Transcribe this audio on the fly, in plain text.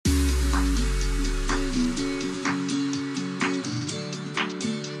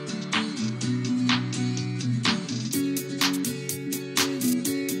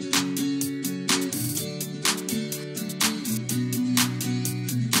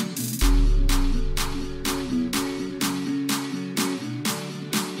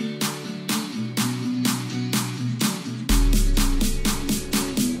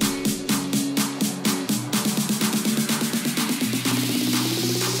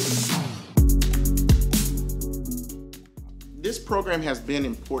program has been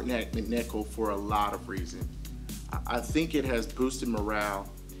important at McNicol for a lot of reasons. I think it has boosted morale,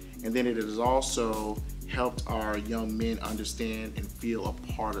 and then it has also helped our young men understand and feel a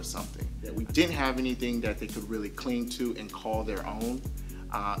part of something. That we didn't have anything that they could really cling to and call their own.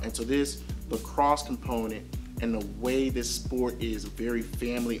 And so this lacrosse component and the way this sport is very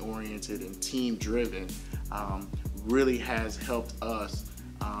family oriented and team driven really has helped us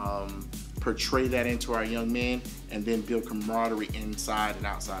portray that into our young men and then build camaraderie inside and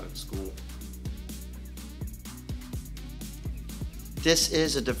outside of the school. This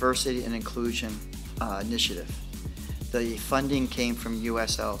is a diversity and inclusion initiative. The funding came from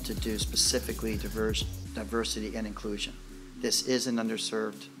USL to do specifically diversity and inclusion. This is an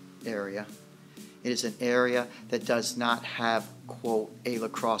underserved area. It is an area that does not have, quote, a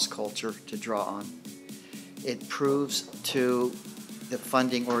lacrosse culture to draw on. It proves to the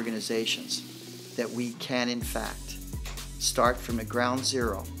funding organizations that we can, in fact, start from the ground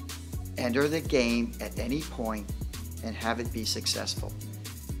zero, enter the game at any point, and have it be successful.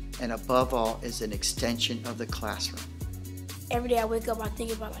 And above all, is an extension of the classroom. Every day I wake up, I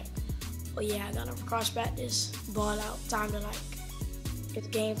think about oh yeah, I got a lacrosse practice, ball out, time to it's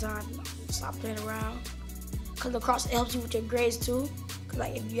game time, stop playing around. Cause lacrosse helps you with your grades too. Cause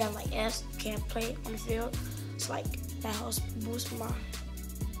if you have S, you can't play on the field. It's that helps boost my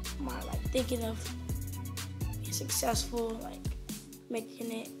thinking of being successful,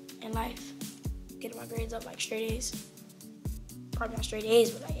 making it in life, getting my grades up straight A's. Probably not straight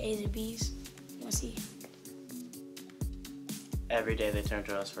A's, but A's and B's. We'll see. Every day they turn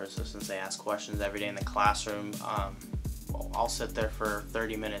to us for assistance. They ask questions every day in the classroom. I'll sit there for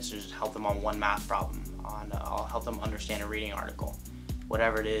 30 minutes and just help them on one math problem. I'll help them understand a reading article.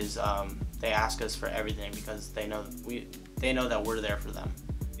 Whatever it is, they ask us for everything because they know that we're there for them.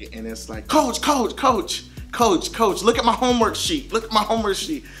 And it's coach, look at my homework sheet. Look at my homework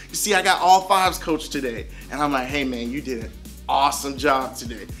sheet. You see, I got all 5s, coach, today. And I'm like, hey man, you did an awesome job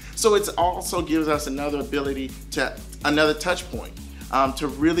today. So it also gives us another touch point to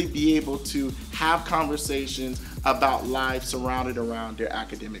really be able to have conversations about life surrounded around their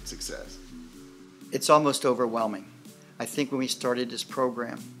academic success. It's almost overwhelming. I think when we started this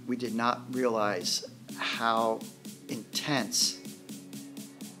program, we did not realize how intense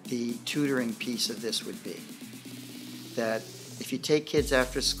the tutoring piece of this would be. That if you take kids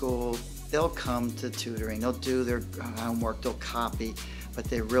after school, they'll come to tutoring, they'll do their homework, they'll copy, but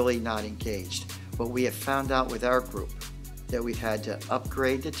they're really not engaged. But we have found out with our group that we've had to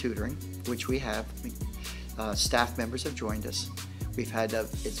upgrade the tutoring, which we have. Staff members have joined us.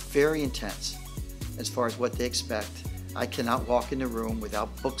 It's very intense as far as what they expect. I cannot walk in the room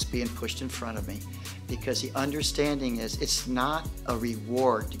without books being pushed in front of me because the understanding is it's not a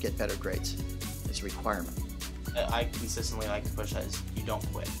reward to get better grades. It's a requirement. I consistently like to push that is you don't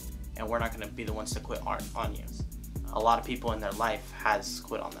quit. And we're not going to be the ones to quit on you. A lot of people in their life has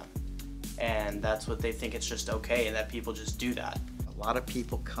quit on them. And that's what they think it's just okay and that people just do that. A lot of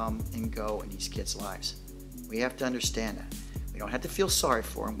people come and go in these kids' lives. We have to understand that. We don't have to feel sorry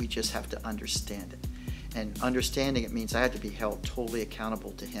for them, we just have to understand it. And understanding it means I have to be held totally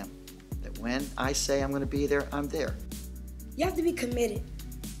accountable to him. That when I say I'm going to be there, I'm there. You have to be committed.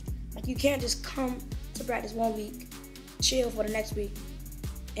 You can't just come to practice 1 week, chill for the next week,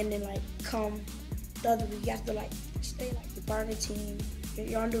 and then come the other week. You have to stay you're part of the team.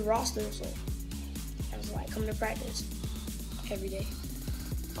 You're on the roster, so I was come to practice every day.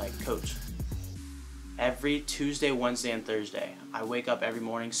 Coach, every Tuesday, Wednesday, and Thursday, I wake up every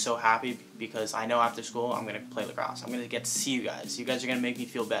morning so happy because I know after school I'm going to play lacrosse. I'm going to get to see you guys. You guys are going to make me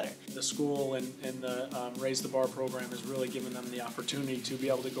feel better. The school and the Raise the Bar program has really given them the opportunity to be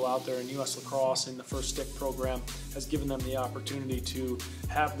able to go out there, and US Lacrosse in the First Stick program has given them the opportunity to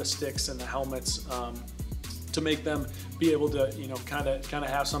have the sticks and the helmets to make them be able to, kind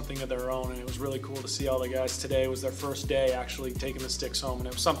of have something of their own. And it was really cool to see all the guys today. It was their first day actually taking the sticks home, and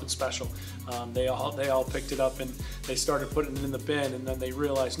it was something special. They all picked it up and they started putting it in the bin, and then they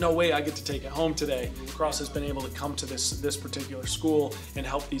realized, no way, I get to take it home today. Lacrosse has been able to come to this particular school and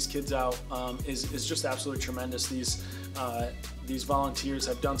help these kids out is just absolutely tremendous. These volunteers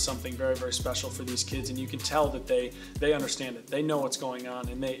have done something very, very special for these kids, and you can tell that they understand it. They know what's going on,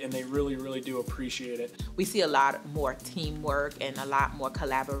 and they really, really do appreciate it. We see a lot more teamwork and a lot more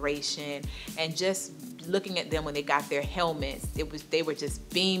collaboration, and just looking at them when they got their helmets, they were just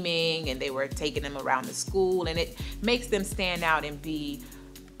beaming, and they were taking them around the school, and it makes them stand out and be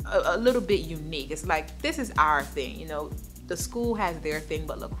a little bit unique. It's this is our thing, The school has their thing,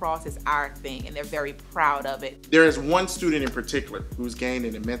 but lacrosse is our thing, and they're very proud of it. There is one student in particular who's gained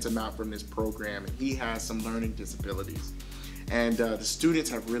an immense amount from this program, and he has some learning disabilities. And the students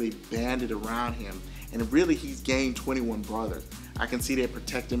have really banded around him, and really he's gained 21 brothers. I can see they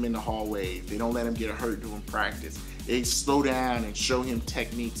protect him in the hallways. They don't let him get hurt during practice. They slow down and show him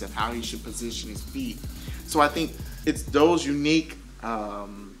techniques of how he should position his feet. So I think it's those unique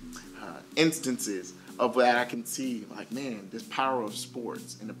instances of that I can see, like, man, this power of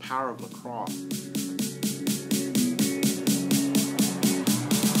sports and the power of lacrosse.